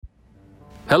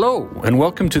Hello, and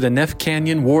welcome to the Neff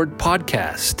Canyon Ward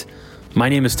Podcast. My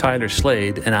name is Tyler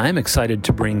Slade, and I'm excited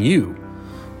to bring you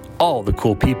all the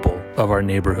cool people of our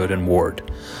neighborhood and ward.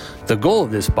 The goal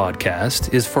of this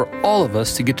podcast is for all of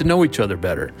us to get to know each other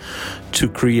better, to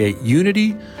create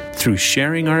unity through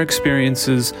sharing our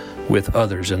experiences with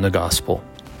others in the gospel.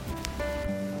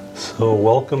 So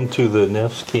welcome to the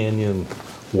Neff Canyon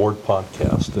Ward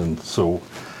Podcast. And so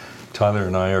Tyler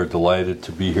and I are delighted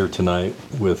to be here tonight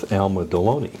with Alma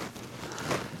Deloney.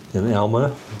 And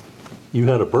Alma, you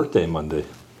had a birthday Monday.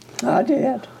 I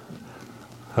did.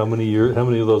 How many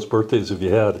of those birthdays have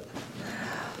you had?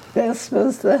 This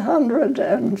was the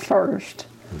 101st.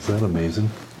 Is that amazing?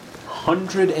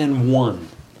 101.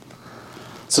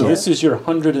 So this is your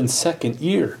 102nd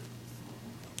year.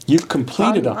 You've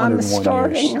completed 101 I'm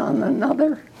starting years. on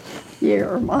another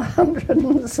year, my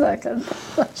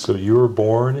 102nd. So you were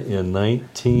born in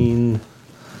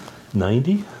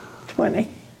 1990?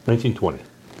 1920.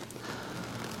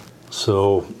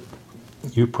 So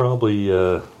you probably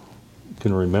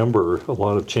can remember a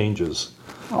lot of changes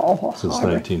since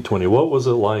 1920. What was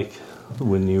it like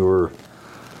when you were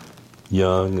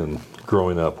young and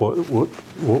growing up? What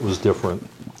was different?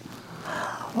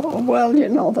 Well, you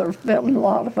know, there have been a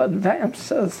lot of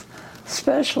advances,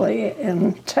 especially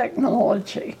in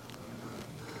technology.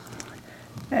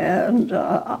 And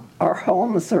our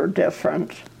homes are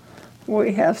different.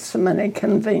 We have so many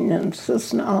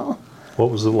conveniences now. What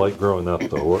was it like growing up,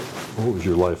 though? What was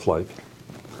your life like?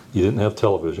 You didn't have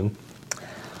television.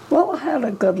 Well, I had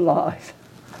a good life.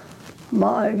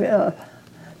 My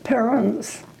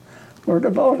parents were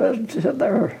devoted to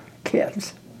their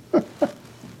kids.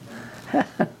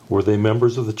 Were they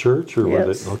members of the church, or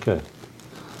Yes. were they? Okay.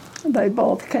 They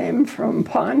both came from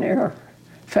pioneer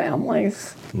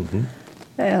families,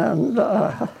 and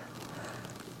the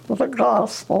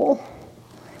gospel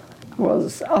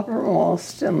was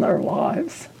uppermost in their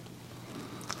lives.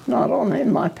 Not only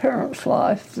in my parents'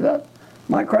 life, but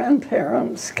my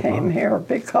grandparents came here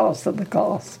because of the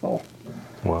gospel.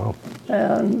 Wow.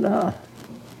 And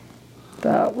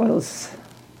that was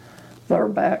their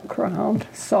background.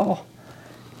 So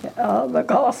the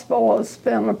gospel has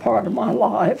been a part of my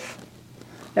life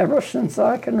ever since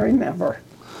I can remember.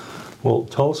 Well,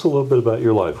 tell us a little bit about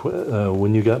your life.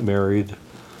 When you got married,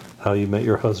 how you met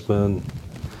your husband,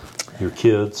 your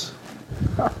kids.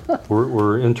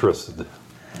 We're interested.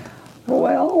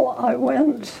 Well, I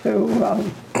went to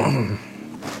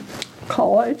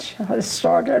college. I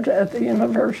started at the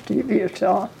University of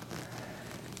Utah.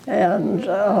 And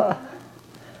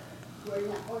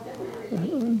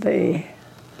the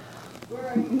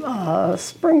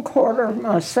spring quarter of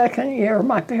my second year,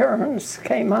 my parents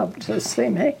came up to see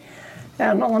me.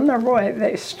 And on their way,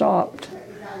 they stopped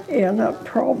in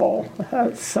Provo,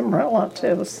 some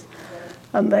relatives.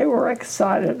 And they were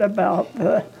excited about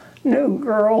the new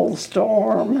girls'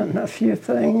 dorm and a few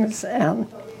things. And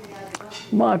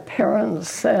my parents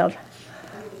said,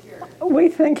 "We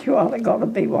think you ought to go to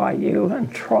BYU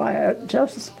and try it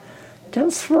just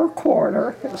for a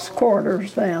quarter." It was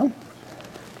quarters then.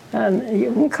 And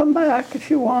you can come back if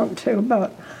you want to,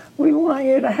 but we want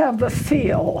you to have the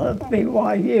feel of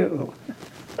BYU.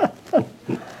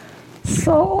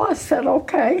 So I said,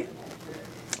 okay.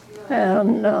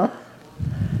 And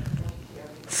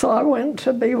so I went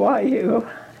to BYU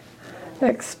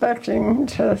expecting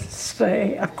to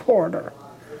stay a quarter.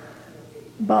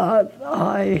 But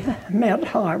I met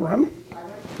Hiram,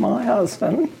 my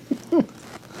husband.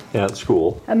 At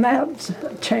school. And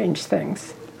that changed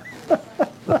things.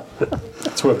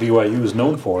 That's what BYU is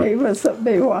known for. He was at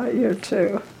BYU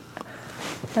too.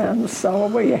 And so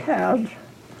we had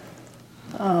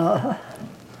Well,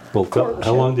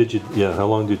 how long did you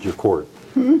court?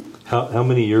 How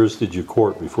many years did you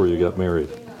court before you got married?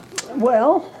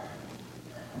 well,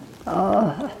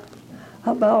 about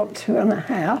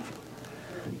 2.5.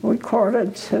 We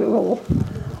courted till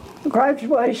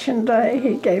graduation day.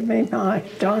 He gave me my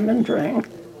diamond ring.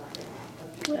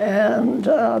 And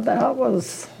that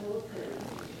was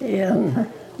in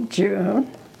June.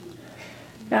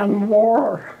 And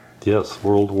war Yes,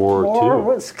 World War II.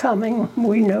 was coming.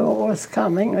 We knew it was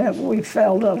coming. We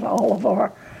felt it. All of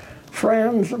our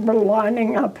friends were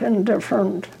lining up in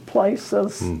different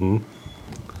places.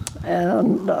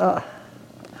 And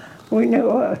we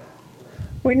knew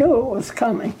it was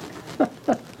coming.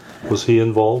 Was he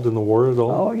involved in the war at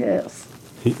all? Oh, yes.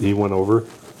 He went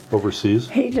overseas?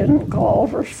 He didn't go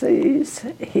overseas.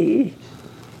 He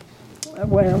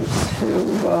went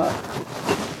to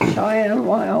Cheyenne,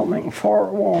 Wyoming,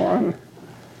 Fort Warren,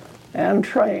 and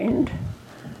trained,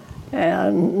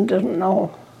 and didn't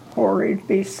know where he'd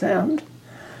be sent.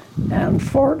 And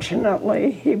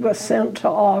fortunately, he was sent to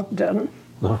Ogden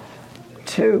Oh,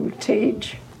 to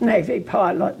teach Navy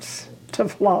pilots to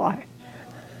fly.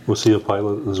 was he a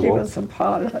pilot as He well? was a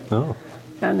pilot, Oh,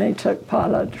 and he took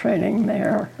pilot training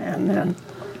there, and then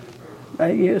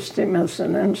they used him as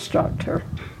an instructor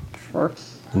for.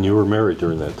 and you were married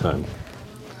during that time.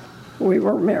 We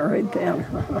were married then.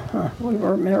 We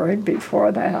were married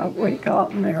before that. We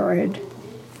got married.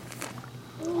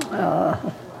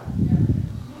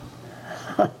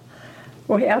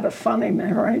 We had a funny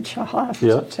marriage, I'll have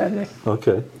Yeah? to tell you.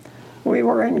 Okay. We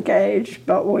were engaged,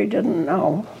 but we didn't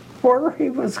know where he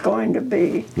was going to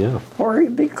be, Yeah. where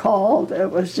he'd be called.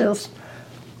 It was just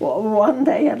one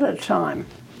day at a time.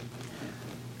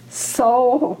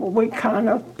 So we kind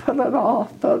of put it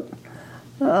off, but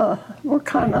we're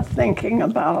kind of thinking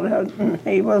about it. And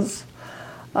he was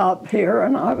up here,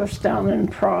 and I was down in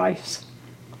Price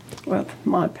with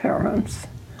my parents,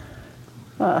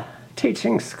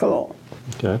 teaching school.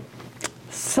 Okay.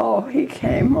 So he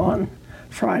came on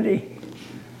Friday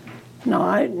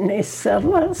night and he said,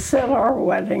 let's set our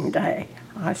wedding day.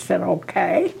 I said,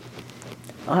 okay.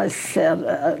 I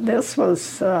said, this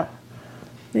was the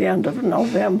end of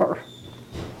November.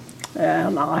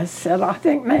 And I said, I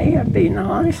think May would be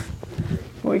nice.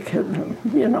 We could,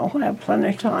 have plenty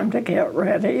of time to get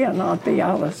ready and I'd be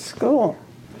out of school.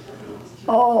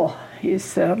 Oh, he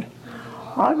said,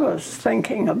 I was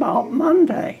thinking about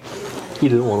Monday. He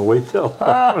didn't want to wait till.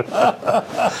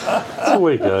 That's the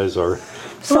way guys are.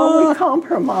 So we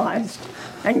compromised.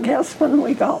 And guess when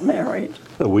we got married?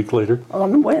 A week later,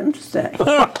 On Wednesday.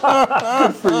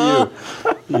 for you,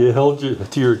 you held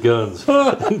to your guns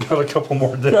and got a couple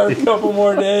more Got a days. couple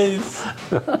more days.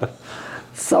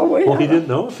 So we Well, he didn't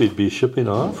know if he'd be shipping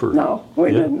off or. No,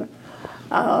 we Yeah. didn't.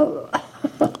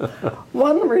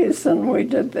 One reason we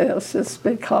did this is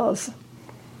because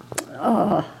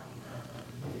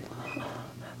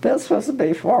this was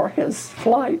before his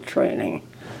flight training.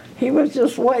 He was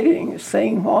just waiting,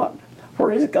 seeing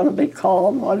where he's going to be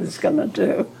called, what he's going to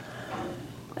do.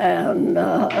 And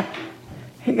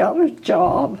he got a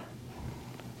job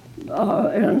in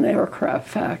an aircraft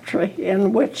factory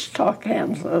in Wichita,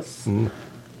 Kansas.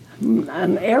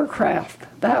 An aircraft,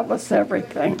 that was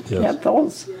everything. Yes. Get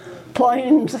those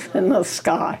planes in the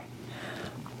sky.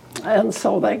 And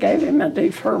so they gave him a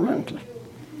deferment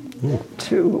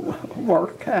to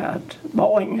work at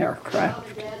Boeing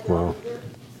Aircraft. Wow.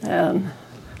 And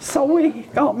so we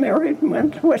got married and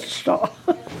went to Wichita.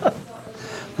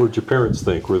 What did your parents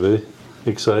think? Were they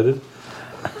excited?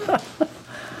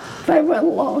 They went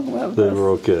along with They us. were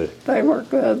okay. They were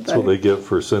good. That's what they get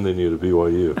for sending you to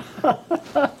BYU.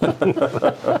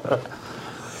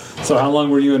 So how long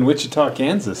were you in Wichita,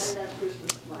 Kansas?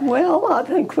 Well, I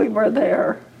think we were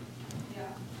there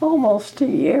almost a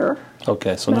year.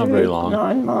 Okay, so not maybe very long.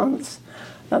 9 months.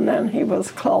 And then he was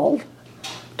called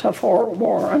to Fort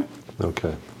Warren.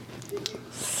 Okay.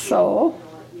 So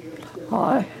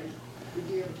I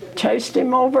chased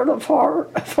him over to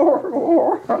Fort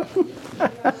Warren.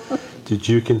 Did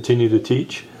you continue to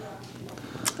teach?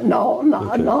 No,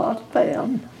 Okay. not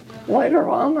then. Later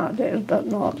on I did, but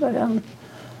not then.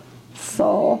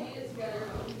 So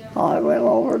I went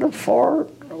over to Fort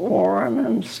Warren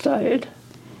and stayed.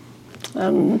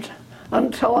 And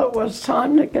until it was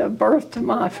time to give birth to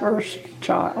my first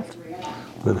child.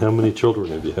 And how many children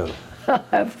have you had? I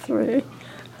have 3.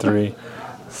 3.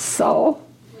 So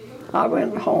I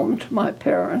went home to my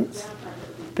parents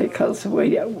because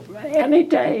any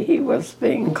day he was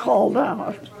being called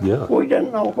out. Yeah. We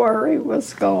didn't know where he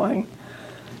was going.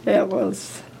 It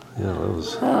was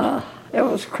Yeah, that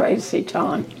was. crazy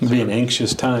time. It'd be an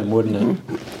anxious time, wouldn't it?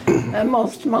 And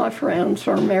most of my friends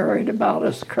were married about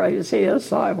as crazy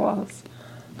as I was.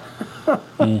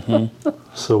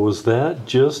 So was that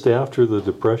just after the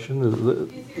Depression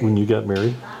when you got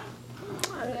married?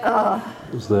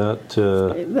 Was that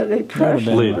The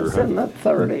Depression Later, was huh? in the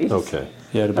 30s. okay?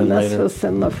 Yeah, it'd have And been this later. was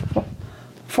in the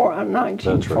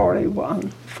 1941,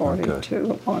 42,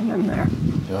 one in there.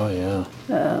 Oh yeah.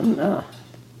 And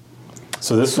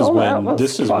So this So was that when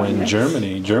was when fun.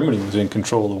 Germany was in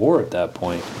control of the war at that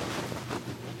point.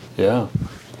 Yeah.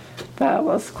 that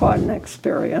was quite an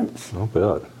experience. Not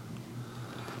bad.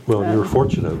 Well, you were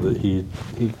fortunate that he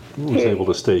was He- able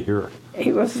to stay here.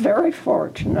 He was very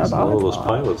fortunate. All of those I thought.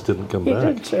 pilots didn't come He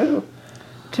back. did too.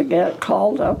 To get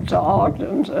called up to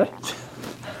Ogden to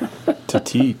To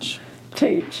teach.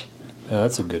 teach Yeah,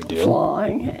 that's a good deal.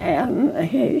 flying, and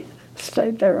he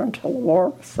stayed there until the war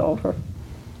was over.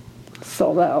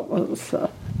 So that was a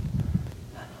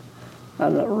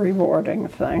rewarding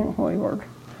thing. We were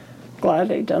glad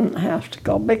he didn't have to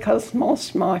go because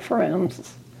most of my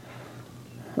friends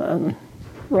and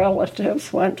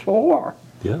relatives went to war.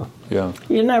 Yeah. Yeah.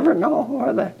 You never know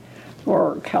where they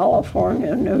were.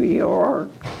 California, New York,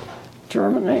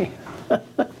 Germany,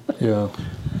 Yeah.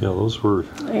 Yeah, those were,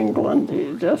 England.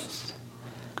 You just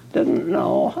didn't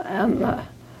know. And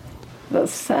the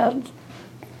sad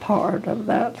part of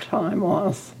that time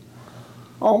was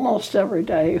almost every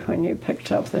day when you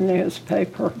picked up the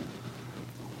newspaper,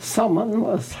 someone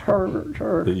was hurt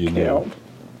or That you knew. killed.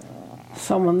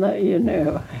 Someone that you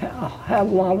knew. Had a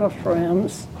lot of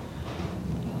friends.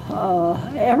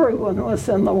 Everyone was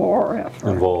in the war effort.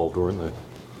 involved, weren't they?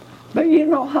 But you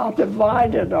know how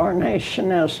divided our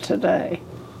nation is today.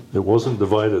 It wasn't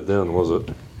divided then, was it?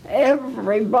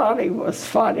 Everybody was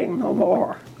fighting the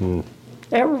war.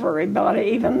 Everybody,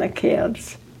 even the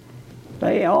kids.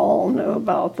 They all knew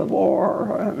about the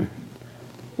war, and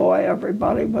boy,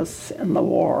 everybody was in the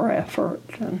war effort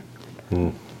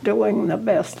and doing the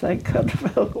best they could for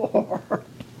the war.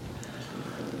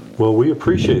 Well, we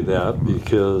appreciate that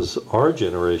because our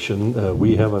generation,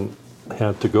 we haven't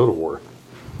had to go to war.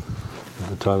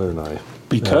 Tyler and I.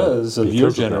 Because of your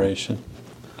because of them. generation,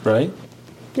 right?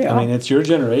 Yeah. I mean, it's your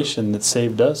generation that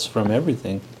saved us from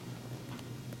everything.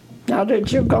 Now,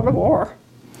 did you go to war?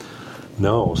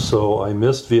 No, so I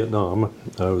missed Vietnam.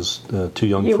 I was too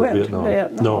young You for went to Vietnam.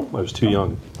 Vietnam. No, I was too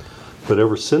young. But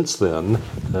ever since then,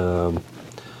 I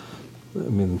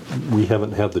mean, we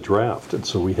haven't had the draft, and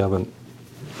so we haven't.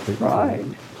 Right.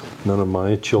 None of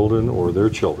my children or their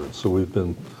children. So we've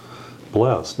been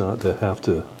blessed not to have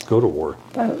to go to war,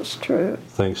 That is true.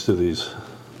 thanks to these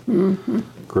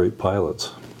great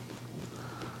pilots.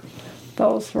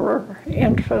 Those were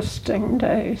interesting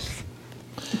days.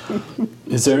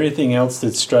 Is there anything else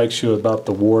that strikes you about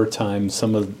the wartime,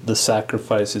 some of the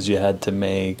sacrifices you had to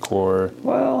make, or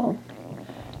Well,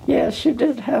 yes, you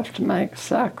did have to make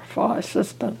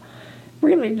sacrifices, but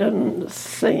really didn't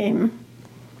seem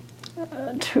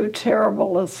too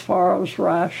terrible as far as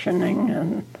rationing,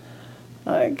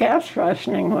 and gas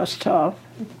rationing was tough.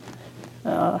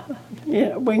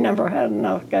 We never had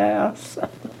enough gas.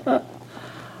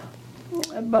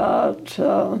 But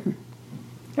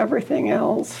everything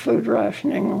else, food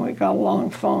rationing, we got along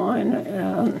fine.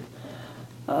 And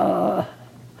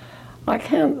I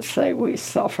can't say we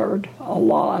suffered a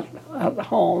lot at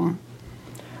home,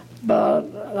 but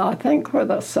I think where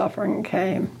the suffering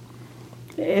came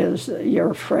is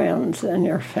your friends and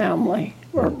your family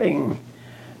were being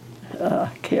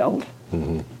killed.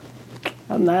 And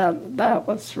that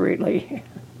was really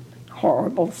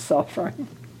horrible suffering.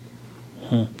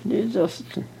 You just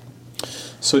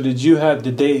so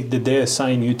did they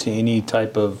assign you to any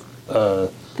type of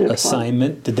Did what?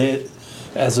 assignment? Did they,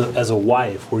 as a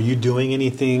wife, were you doing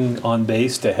anything on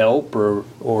base to help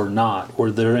or not? Were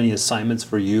there any assignments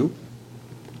for you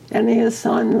any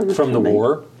assignment from to the me.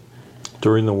 war?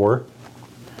 During the war?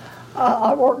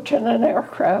 I worked in an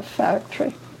aircraft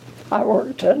factory. I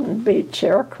worked in Beech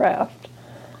Aircraft,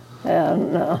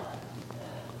 and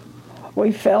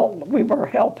we felt we were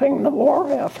helping the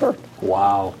war effort.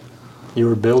 Wow, you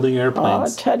were building I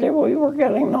airplanes. tell you, we were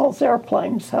getting those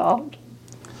airplanes out.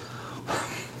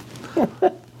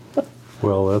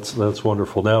 Well, that's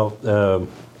wonderful. Now,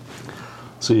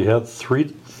 so you had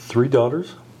three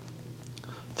daughters,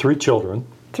 3 children,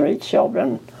 3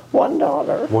 children, 1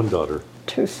 daughter, 1 daughter.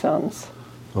 2 sons.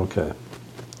 Okay.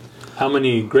 How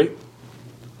many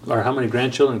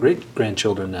grandchildren, great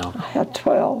grandchildren now? I had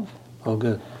 12 Oh,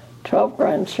 good.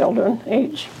 grandchildren.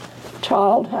 Each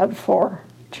child had 4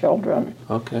 children.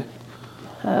 Okay.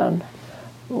 And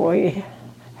we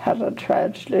had a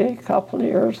tragedy a couple of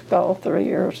years ago, 3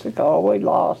 years ago. We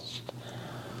lost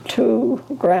 2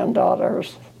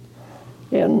 granddaughters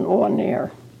in 1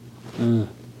 year.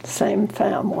 Same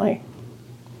family.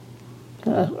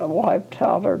 Wiped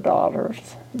out her daughters.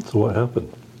 So what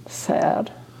happened?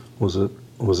 Sad. Was it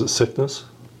sickness?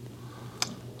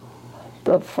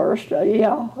 The first,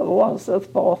 yeah, it was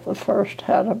with both. The first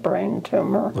had a brain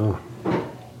tumor. Oh.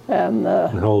 And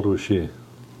And how old was she?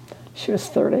 she was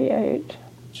 38.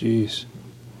 Jeez.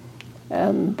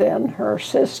 And then her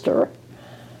sister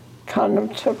kind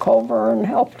of took over and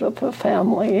helped with the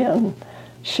family, and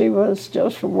she was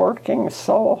just working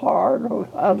so hard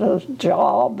at a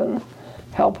job and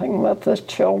helping with the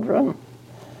children.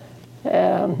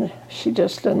 And she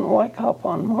just didn't wake up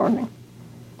one morning.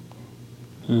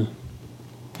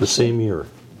 The same year.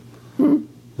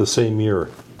 The same year.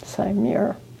 Same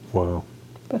year, Wow.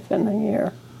 within a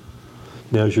year.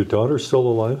 Now, is your daughter still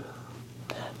alive?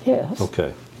 Yes,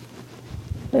 Okay.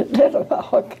 it did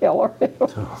about kill her. It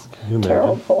was Can you imagine?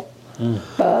 terrible.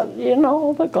 But, you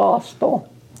know, the gospel.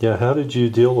 Yeah, how did you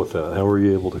deal with that? How were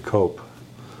you able to cope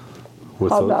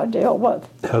with How did I deal with?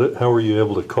 how were you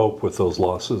able to cope with those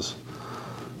losses?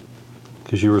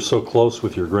 Because you were so close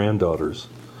with your granddaughters.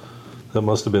 That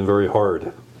must have been very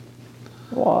hard.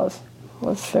 Was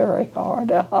very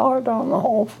hard on the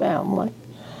whole family.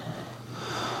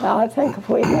 I think if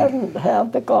we hadn't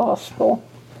had the gospel,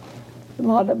 it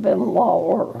might have been a lot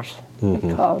worse,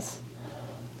 because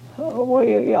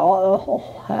we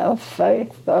all have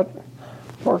faith that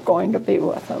we're going to be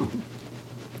with them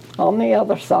on the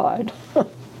other side.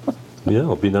 Yeah,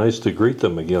 it'll be nice to greet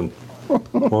them again,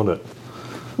 won't it?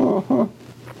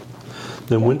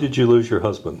 Then when did you lose your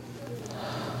husband?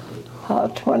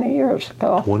 20 years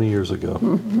ago. 20 years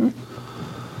ago.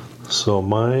 So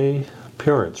my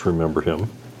parents remember him.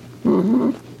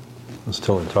 I was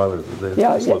telling Tyler that they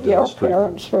Yeah, lived in the your street.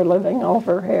 parents were living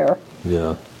over here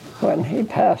Yeah, when he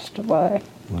passed away.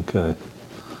 okay.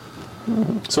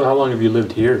 So how long have you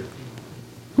lived here?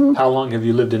 How long have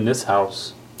you lived in this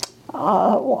house?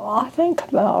 Well, I think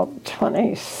about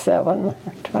 27,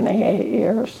 28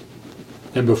 years.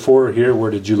 And before here,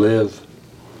 where did you live?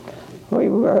 We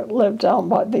lived down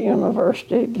by the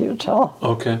University of Utah.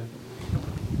 Okay.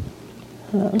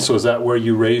 So is that where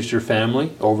you raised your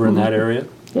family, over in that area?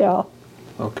 Yeah,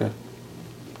 Okay.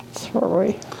 that's where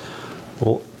we.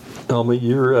 Well, Alma,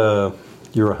 you're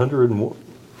 100 and,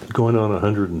 going on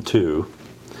 102,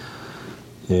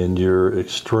 and you're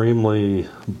extremely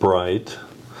bright.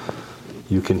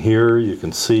 You can hear, you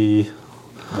can see,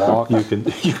 Walk. you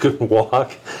can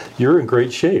walk. You're in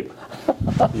great shape.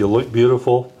 You look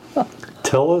beautiful.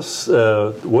 Tell us,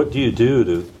 what do you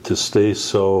do to stay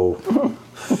so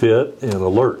fit and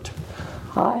alert?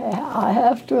 I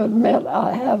have to admit,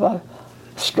 I have a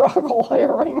struggle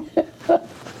hearing.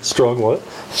 Strong what?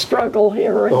 Struggle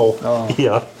hearing. Oh,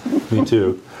 yeah, me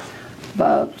too.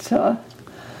 But,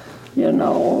 you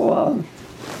know,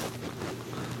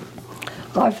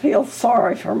 I feel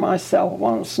sorry for myself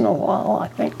once in a while. I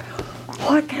think,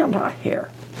 why can't I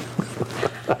hear?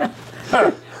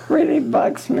 Really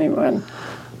bugs me when,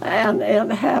 and it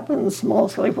happens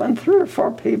mostly when 3 or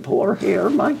 4 people are here,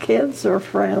 my kids or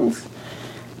friends,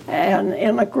 and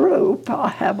in a group I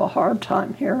have a hard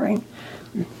time hearing.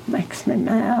 It makes me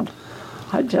mad.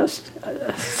 I just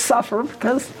suffer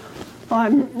because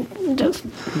I'm just.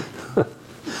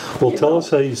 Well, tell us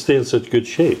how you stay in such good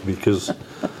shape, because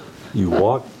you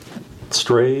walk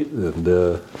straight and.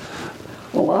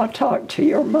 Well, I'll talk to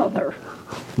your mother.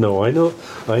 No, I know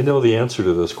the answer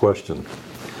to this question.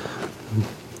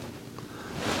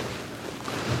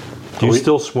 Do you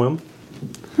still swim?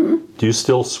 Do you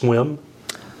still swim?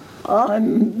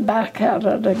 I'm back at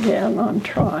it again. I'm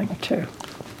trying to.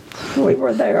 We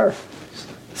were there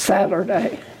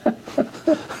Saturday.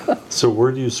 So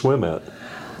where do you swim at?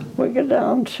 We go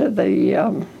down to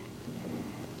the.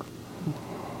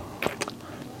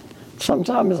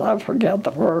 Sometimes I forget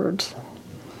the words.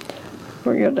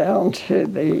 We go down to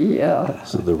the.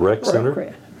 So the rec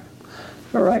center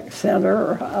Rec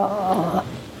center,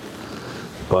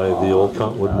 by the old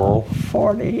Cottonwood Mall.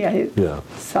 48 Yeah.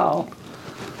 South.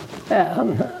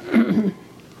 And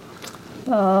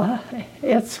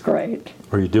it's great.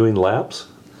 Are you doing laps?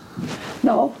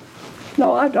 No,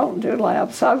 I don't do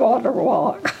laps. I water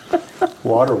walk.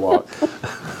 Water walk.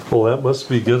 Well, that must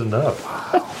be good enough.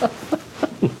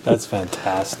 That's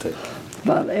fantastic.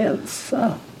 But it's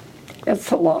a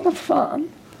lot of fun,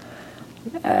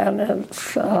 and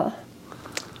it's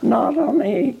not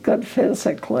only good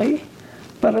physically,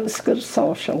 but it's good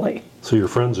socially. So your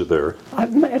friends are there.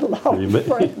 I've made a lot of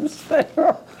friends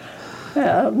there,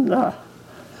 and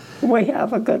we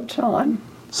have a good time.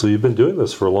 So you've been doing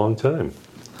this for a long time.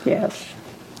 Yes,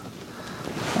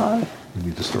 You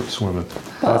need to start swimming.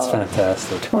 That's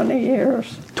fantastic. 20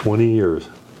 years. 20 years.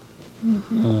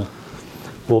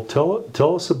 Well,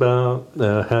 tell us about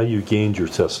how you gained your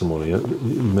testimony. You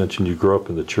mentioned you grew up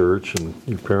in the church and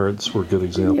your parents were good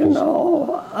examples. You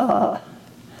know,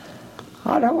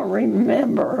 I don't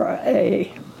remember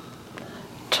a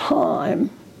time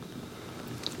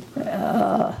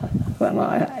when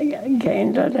I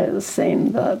gained it. It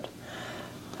seemed that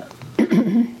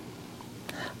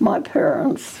my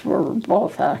parents were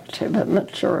both active in the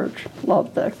church,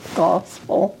 loved the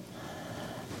gospel,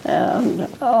 and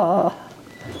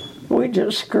we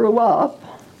just grew up.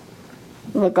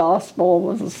 The gospel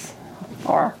was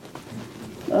our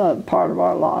part of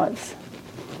our lives.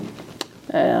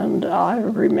 And I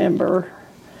remember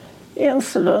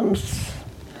incidents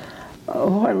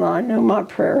when I knew my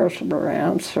prayers were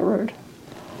answered,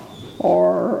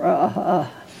 or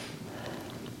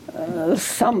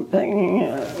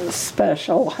something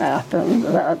special happened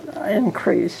that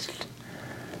increased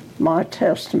my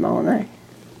testimony.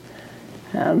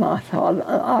 And I thought,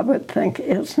 I would think,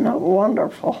 isn't it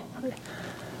wonderful?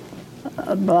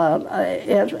 But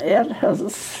it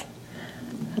has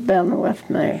been with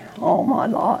me all my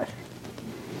life.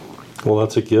 Well,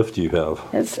 that's a gift you have.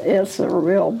 It's a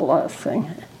real blessing.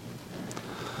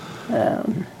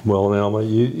 Well, Alma,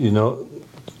 you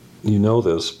know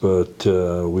this, but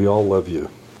we all love you.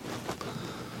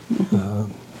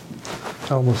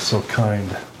 Alma's so kind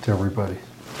to everybody,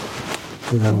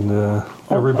 and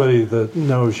everybody that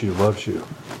knows you loves you.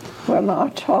 When I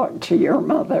talked to your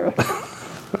mother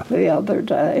the other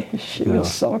day, she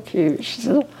was so cute. She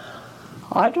said,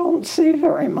 "I don't see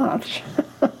very much."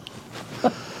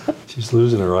 She's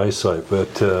losing her eyesight,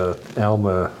 but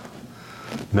Alma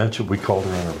mentioned we called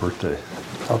her on her birthday.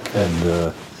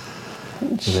 Okay.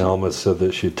 And Alma said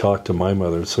that she talked to my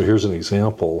mother. So here's an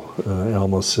example.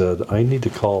 Alma said, "I need to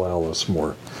call Alice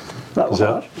more."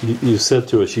 You said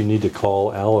to us, you need to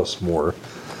call Alice more,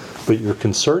 but you're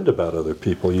concerned about other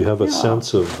people. You have a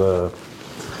sense of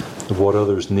what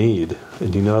others need,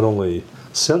 and you not only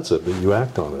sense it, but you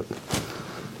act on it.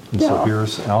 And so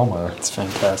here's Alma. It's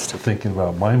fantastic. Thinking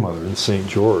about my mother in St.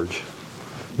 George.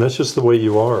 That's just the way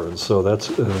you are, and so that's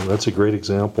a great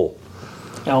example.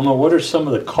 Alma, what are some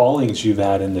of the callings you've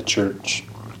had in the church?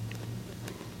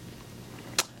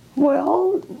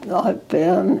 Well, I've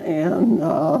been in,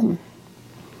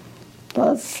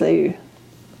 let's see,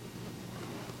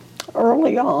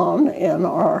 early on in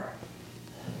our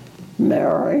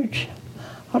marriage,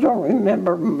 I don't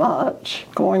remember much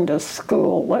going to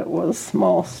school. It was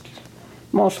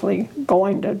mostly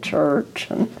going to church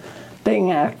and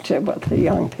being active with the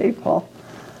young people.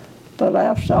 But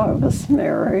after I was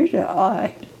married,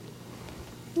 I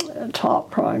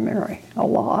taught primary a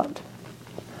lot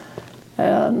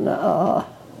and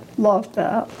loved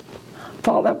that.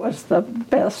 Thought it was the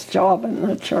best job in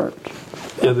the church.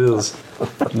 It is.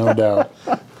 No doubt.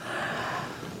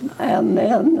 And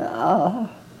then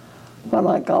when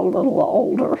I got a little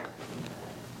older,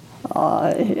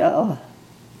 I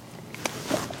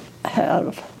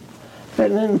have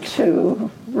been in 2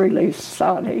 Relief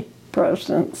Society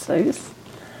presidencies.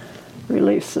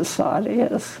 Relief Society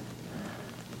has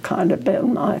kind of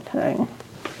been my thing.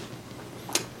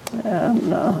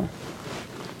 And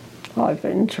I've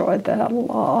enjoyed that a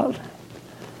lot.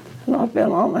 And I've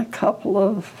been on a couple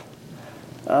of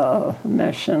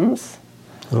missions.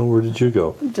 Oh, where did you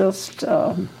go? Just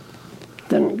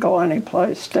didn't go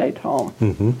anyplace, stayed home.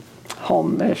 Mm-hmm.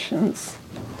 Home missions.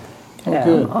 Oh, and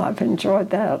good. I've enjoyed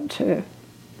that too.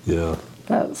 Yeah.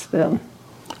 That's been.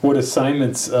 What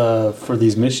assignments for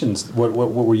these missions? What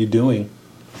were you doing?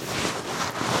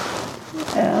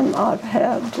 And I've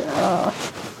had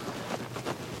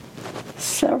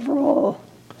several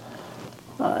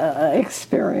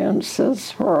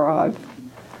experiences where I've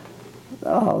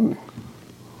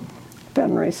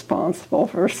been responsible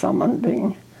for someone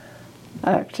being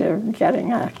active,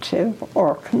 getting active,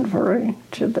 or converting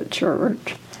to the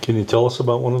church. Can you tell us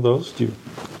about one of those?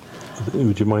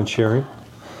 Would you mind sharing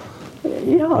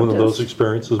one of those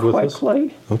experiences with us?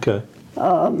 Quickly. Okay.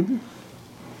 I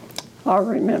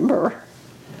remember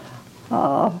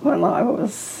when I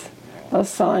was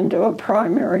assigned to a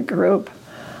primary group,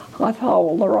 I thought,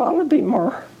 well, there ought to be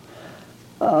more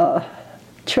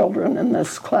children in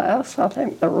this class. I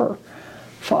think there were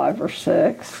 5 or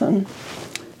 6, and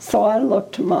so I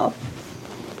looked them up,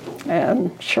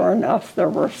 and sure enough, there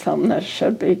were some that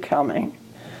should be coming.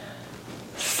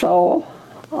 So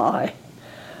I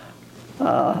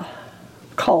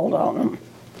called on them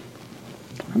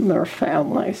and their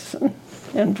families and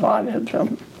invited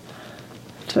them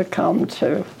to come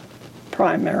to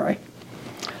primary.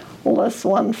 Well, this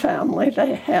one family,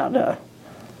 they had a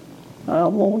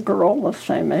little girl the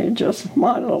same age as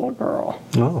my little girl.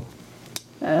 Oh.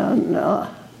 And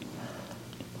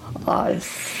I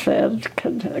said,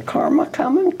 could Karma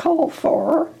come and call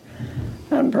for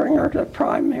her and bring her to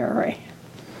primary?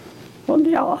 Well,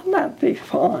 yeah, that'd be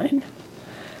fine.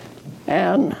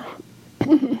 And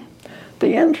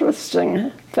the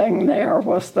interesting thing there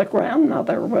was the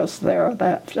grandmother was there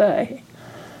that day.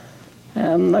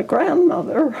 And the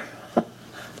grandmother,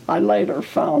 I later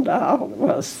found out,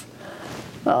 was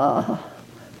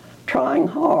trying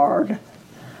hard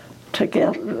to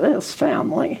get this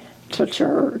family to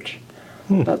church,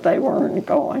 but they weren't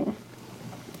going.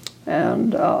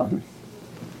 And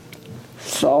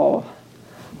so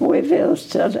we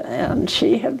visited, and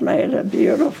she had made a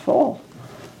beautiful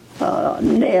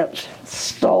knit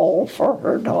stole for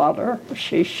her daughter.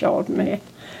 She showed me.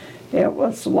 It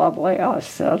was lovely. I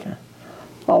said,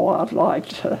 oh, I'd like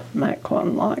to make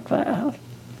one like that.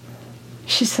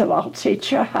 She said, I'll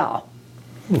teach you how.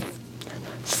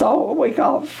 So we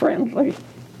got friendly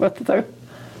with the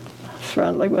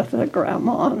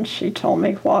grandma, and she told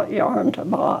me what yarn to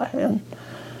buy, and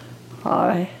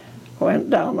I went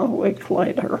down a week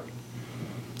later,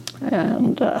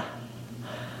 and the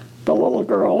little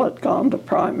girl had gone to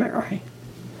primary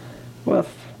with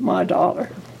my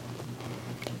daughter,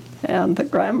 and the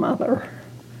grandmother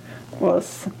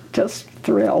was just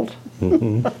thrilled.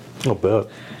 Mm-hmm. I'll bet.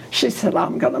 She said,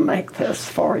 "I'm going to make this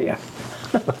for you."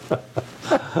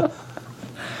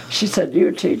 She said,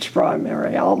 "You teach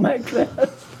primary, I'll make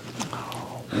this."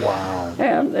 Wow.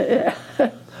 And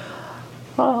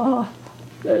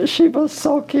she was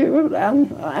so cute,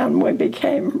 and we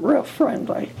became real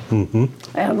friendly. Mm-hmm.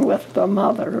 And with the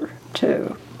mother,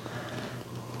 too.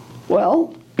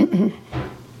 Well,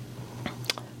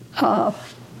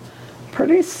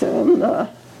 pretty soon the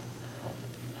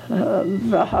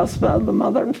husband, the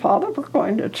mother and father were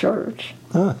going to church.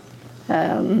 Huh.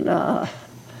 And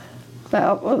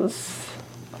that was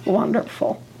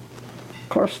wonderful. Of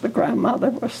course, the grandmother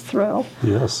was thrilled.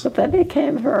 Yes. But they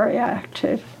became very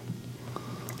active.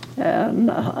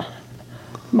 And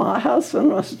my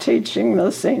husband was teaching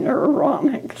the senior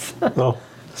Aaronics. Oh,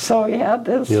 So he had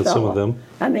this he had some fellow, of them.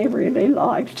 and he really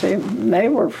liked him. They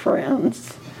were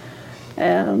friends.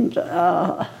 And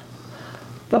the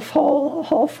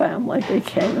whole family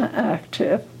became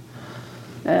active.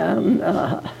 And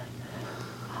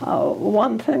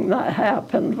one thing that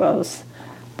happened was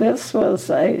this was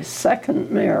a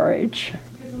second marriage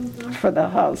for the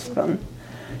husband.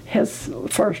 His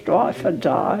first wife had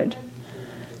died,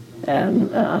 and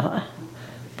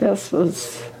this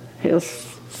was his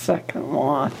second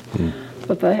wife.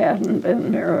 But they hadn't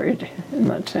been married in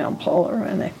the temple or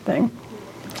anything.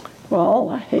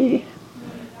 Well, he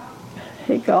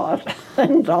got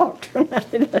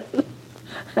indoctrinated.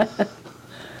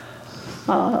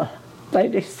 They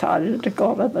decided to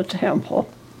go to the temple.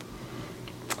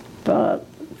 But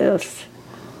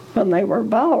when they were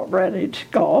about ready to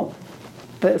go,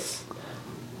 this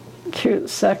cute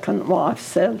second wife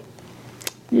said,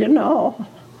 "You know,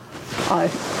 I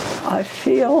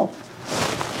feel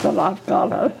that I've got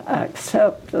to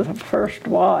accept the first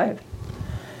wife,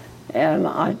 and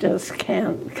I just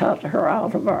can't cut her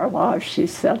out of our lives." She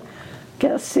said,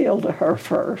 "Get sealed to her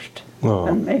first,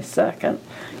 and me second."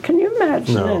 Can you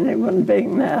imagine anyone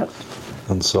being that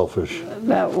Unselfish.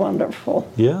 that wonderful?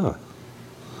 Yeah.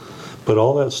 But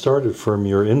all that started from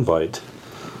your invite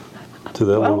to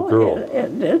that little girl.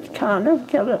 It did kind of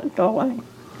get it going,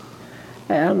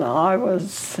 and I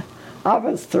was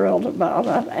thrilled about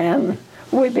it, and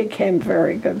we became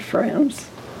very good friends,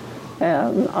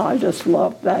 and I just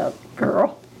loved that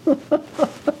girl.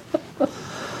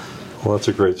 Well, that's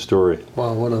a great story.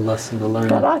 Wow, what a lesson to learn.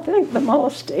 But I think the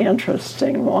most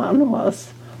interesting one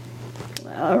was,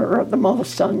 or the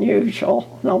most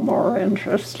unusual, no more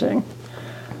interesting,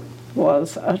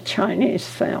 was a Chinese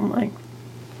family.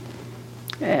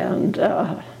 And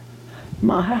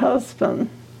my husband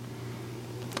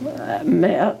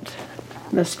met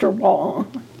Mr.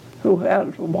 Wong, who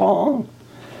had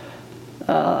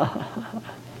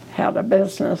had a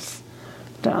business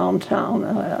downtown,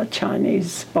 a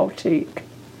Chinese boutique.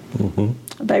 Mm-hmm.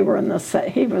 They were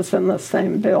he was in the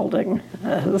same building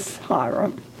as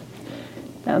Hiram.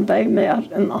 And they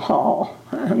met in the hall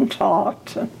and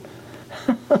talked.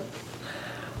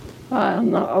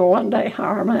 And one day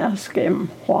Hiram asked him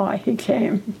why he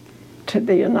came to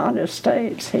the United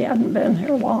States. He hadn't been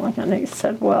here long, and he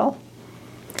said, well,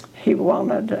 he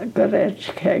wanted a good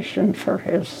education for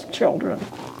his children,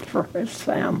 for his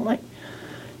family.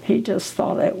 He just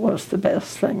thought it was the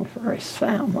best thing for his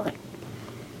family.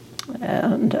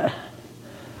 And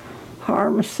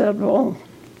Hiram said, well,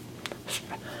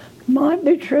 might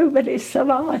be true, but he said,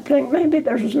 oh, I think maybe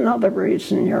there's another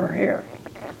reason you're here.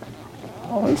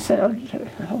 Oh, he said,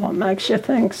 what makes you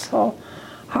think so?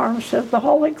 Hiram said, the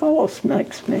Holy Ghost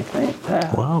makes me think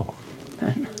that. Wow.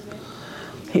 And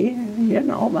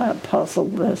that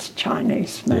puzzled this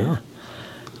Chinese man. Yeah.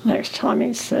 Next time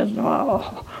he said,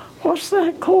 oh, what's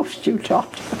that ghost you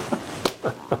talked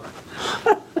about?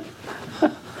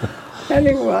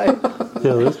 Anyway,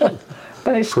 Yeah, that's they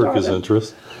perk his started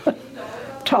interest.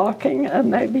 talking,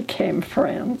 and they became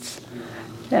friends.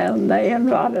 And they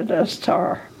invited us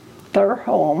to their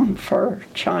home for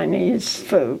Chinese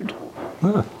food.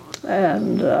 Huh.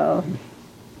 And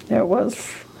it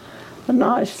was a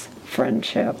nice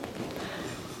friendship.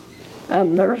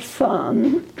 And their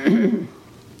son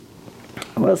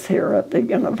was here at the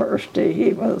university.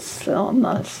 He was on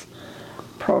this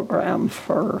program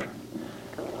for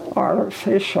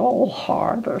artificial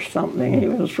heart or something. He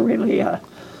was really a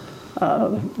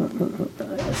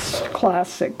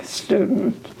classic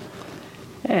student,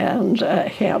 and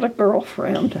he had a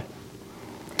girlfriend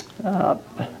up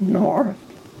north.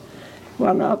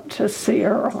 Went up to see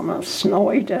her on a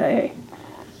snowy day,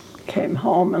 came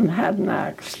home and had an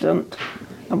accident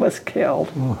and was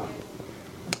killed.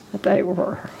 They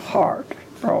were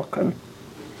heartbroken.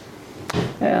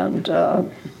 And I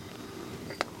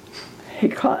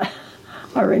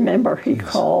remember he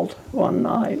called one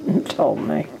night and told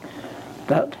me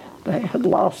that they had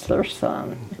lost their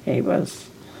son. He was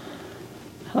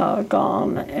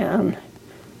gone, and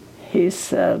he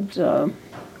said,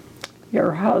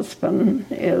 your husband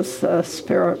is a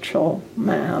spiritual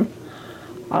man.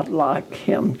 I'd like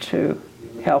him to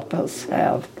help us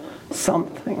have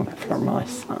something for my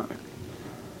son.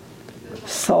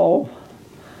 So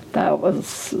that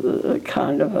was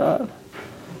kind of a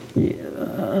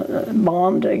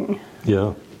bonding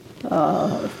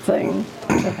thing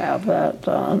to have that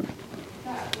done.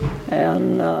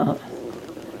 And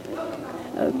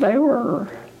they were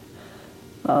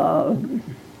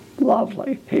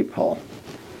lovely people.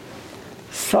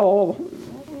 So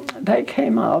they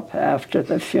came up after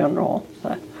the funeral.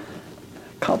 A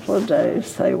couple of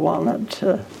days they wanted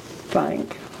to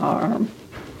thank Harm.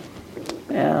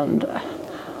 And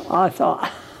I thought,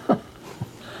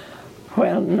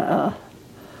 when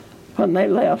they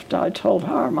left, I told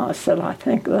Harm, I said, I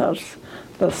think that's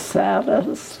the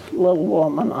saddest little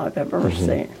woman I've ever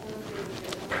seen.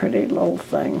 Pretty little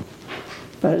thing,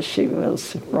 but she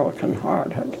was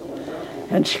broken-hearted.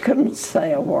 And she couldn't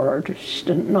say a word. She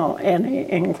didn't know any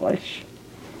English.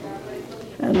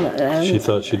 And she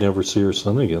thought she'd never see her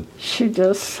son again. She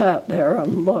just sat there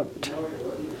and looked,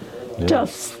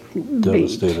 just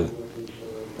devastated. Beat.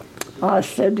 I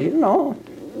said, you know,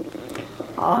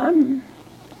 I'm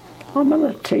going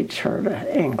to teach her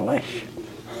English.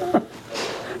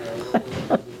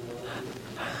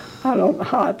 I don't know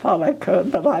how I thought I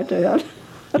could, but I did.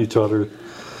 You taught her?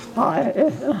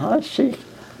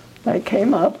 They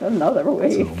came up another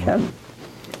week, and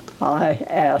I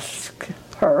asked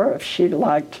her if she'd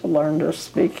like to learn to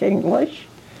speak English,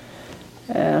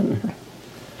 and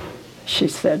she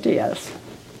said yes.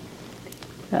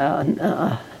 And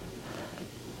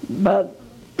but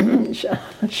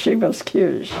she was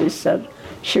cute. She said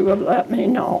she would let me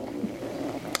know.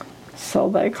 So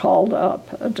they called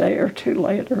up a day or two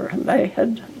later, and they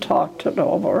had talked it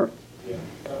over.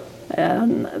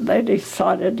 And they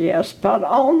decided yes, but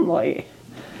only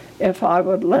if I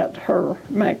would let her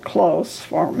make clothes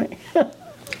for me.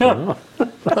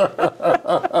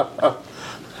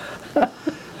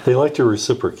 They like to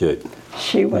reciprocate.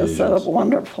 She was a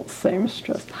wonderful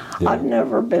seamstress. Yeah. I've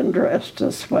never been dressed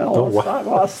as well as I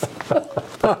was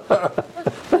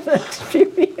the next few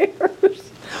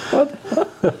years.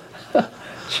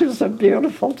 She was a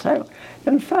beautiful tailor.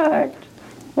 In fact,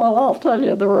 well, I'll tell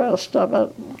you the rest of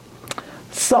it.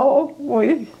 So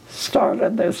we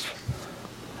started this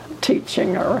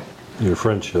teaching her. Your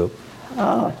friendship.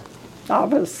 I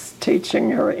was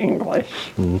teaching her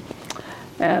English.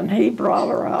 And he brought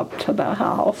her up to the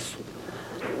house.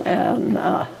 And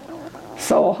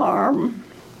so Harm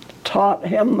taught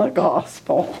him the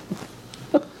gospel.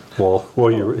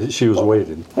 She was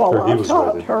waiting. Well, I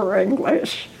taught her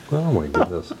English. Oh, my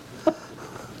goodness.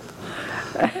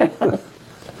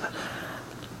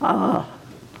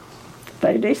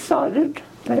 They decided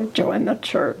they'd join the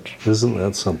church. Isn't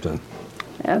that something?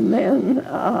 And then,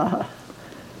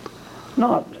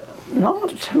 not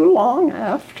too long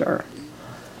after,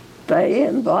 they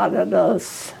invited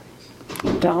us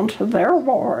down to their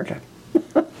ward,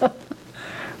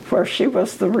 where she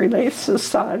was the Relief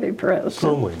Society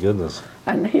president. Oh, my goodness.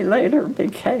 And he later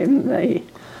became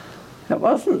it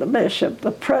wasn't the bishop,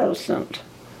 the president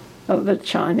of the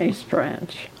Chinese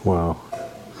branch. Wow.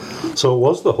 So it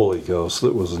was the Holy Ghost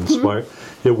that was inspired.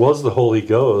 It was the Holy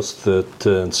Ghost that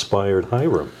inspired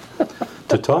Hiram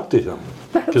to talk to him.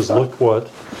 Because look what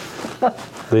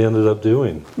they ended up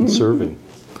doing and serving.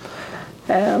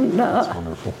 And that's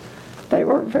wonderful. They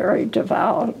were very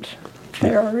devout,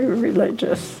 very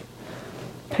religious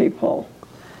people.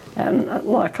 And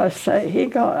like I say, he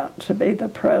got to be the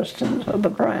president of the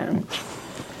branch.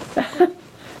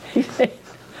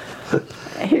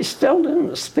 He still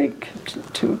didn't speak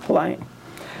too plain.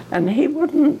 And he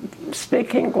wouldn't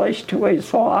speak English to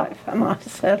his wife. And I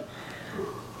said,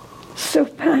 Sue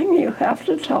Pang, you have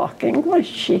to talk English.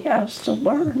 She has to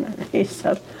learn. And he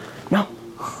said, no,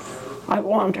 I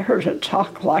want her to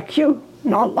talk like you,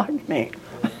 not like me.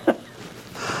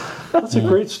 That's a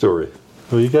great story.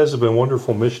 Well, you guys have been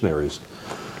wonderful missionaries.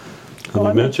 And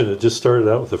you mentioned it just started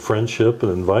out with a friendship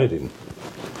and inviting.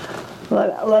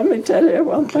 Let me tell you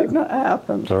one thing that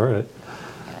happened. All right.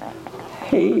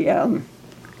 He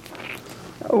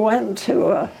went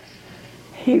to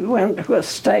a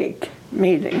stake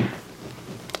meeting,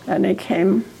 and he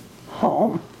came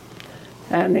home,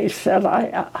 and he said,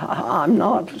 I'm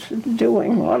not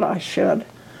doing what I should.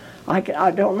 I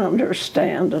don't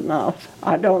understand enough.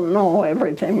 I don't know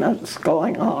everything that's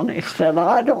going on. He said,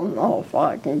 I don't know if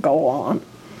I can go on.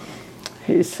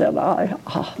 He said, I'm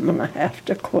going to have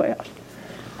to quit.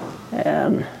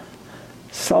 And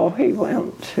so he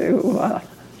went to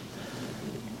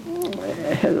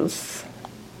his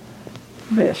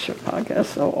bishop, I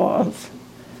guess it was,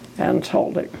 and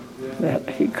told him that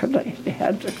he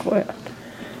had to quit.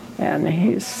 And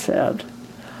he said,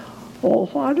 well,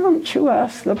 why don't you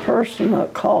ask the person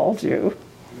that called you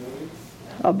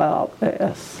about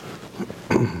this?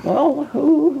 Well,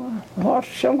 what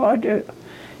shall I do?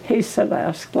 He said,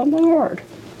 ask the Lord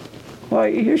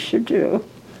what you should do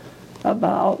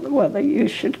about whether you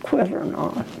should quit or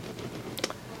not.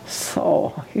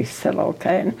 So he said,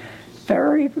 okay, and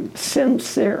very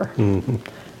sincere. Mm-hmm.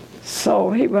 So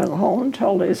he went home and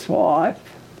told his wife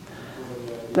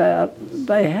that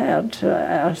they had to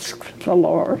ask the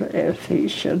Lord if he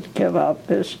should give up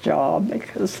his job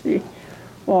because he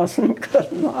wasn't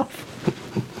good enough.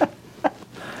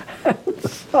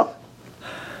 So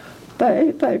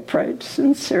they prayed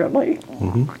sincerely.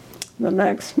 Mm-hmm. The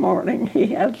next morning he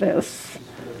had this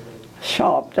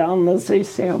shop down the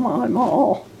ZCMI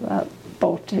Mall, that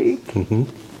boutique.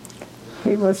 Mm-hmm.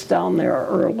 He was down there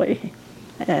early,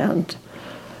 and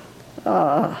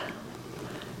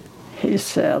he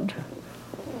said,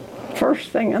 first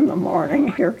thing in the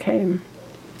morning, here came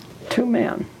two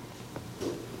men.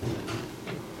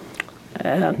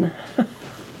 And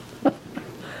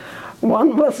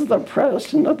one was the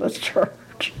president of the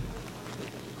church.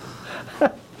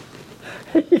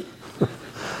 He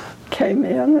came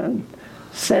in and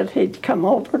said he'd come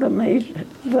over to meet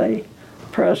the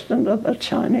president of the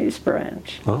Chinese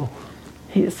branch. Oh.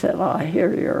 He said, I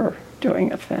hear you're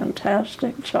doing a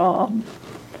fantastic job.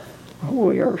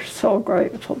 We are so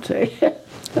grateful to you.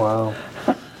 Wow.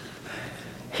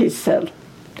 He said,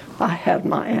 I had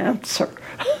my answer.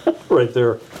 Right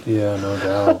there. Yeah, no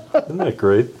doubt. Isn't that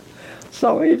great?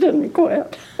 So he didn't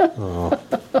quit. Oh.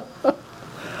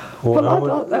 Well, But I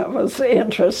thought that was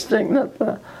interesting that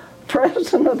the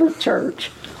president of the church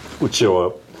would show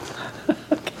up.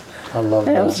 I love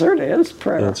that. answered his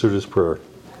prayer. Answered his prayer.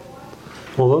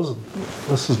 Well,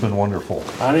 this has been wonderful.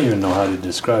 I don't even know how to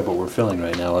describe what we're feeling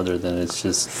right now other than it's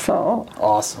just So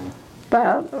awesome.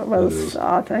 that was,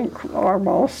 I think, our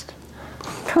most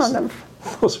kind of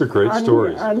Those are great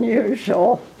stories.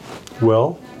 unusual.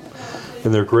 Well,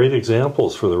 and they're great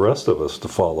examples for the rest of us to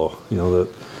follow. You know,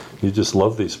 that you just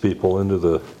love these people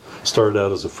started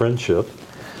out as a friendship,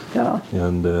 Yeah.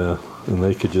 and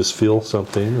they could just feel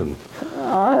something. And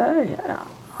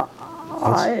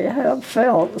I have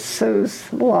felt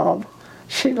Sue's love.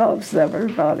 She loves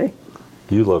everybody.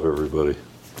 you love everybody.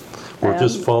 We're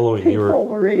just And following people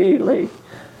your... really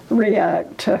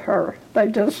react to her. They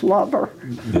just love her.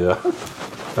 Yeah.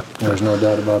 There's no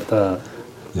doubt about that.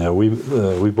 Yeah, we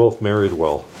both married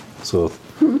well. So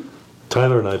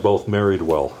Tyler and I both married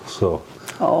well. So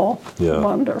Oh, yeah,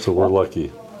 wonderful. so we're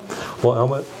lucky. Well,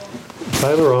 Alma,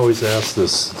 Tyler always asks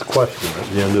this question at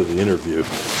the end of the interview.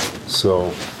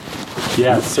 So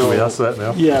Yeah, can we ask that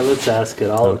now? Yeah, let's ask it.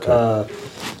 Okay.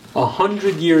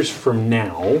 100 years from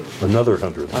now, Another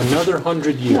 100. another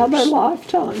 100 years. Another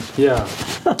lifetime. Yeah.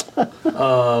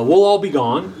 We'll all be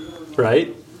gone,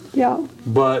 right? Yeah.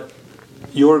 But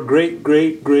your great,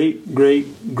 great, great,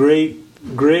 great,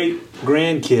 great, great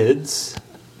grandkids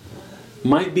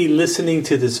might be listening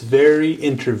to this very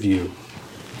interview,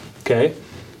 okay?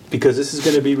 Because this is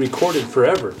going to be recorded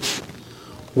forever.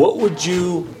 What would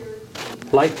you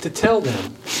like to tell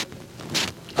them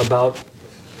about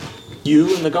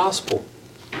you and the gospel?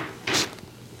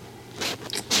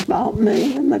 About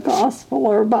me and the gospel,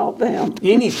 or about them?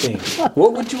 Anything.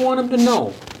 What would you want them to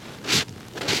know?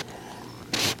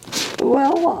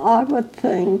 Well, I would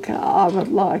think I would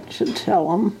like to tell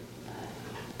them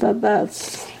that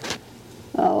that's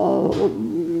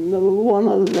one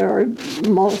of the very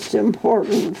most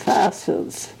important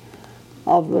facets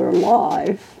of their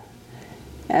life,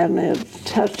 and it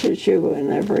touches you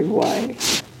in every way.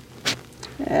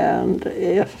 And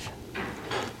if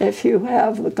you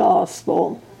have the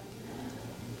gospel,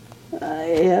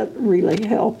 it really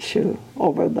helps you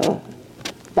over the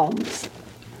bumps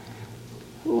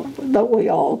that we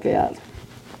all get,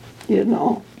 you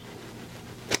know.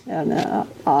 And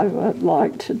I would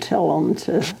like to tell them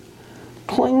to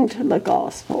cling to the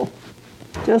gospel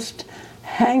Just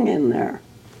hang in there.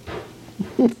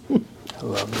 I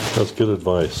love that. That's good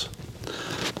advice.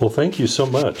 Well, thank you so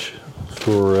much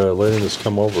for letting us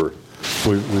come over.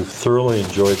 We've thoroughly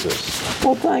enjoyed this.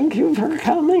 Well, thank you for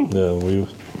coming. Yeah,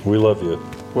 we love you.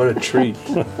 What a treat.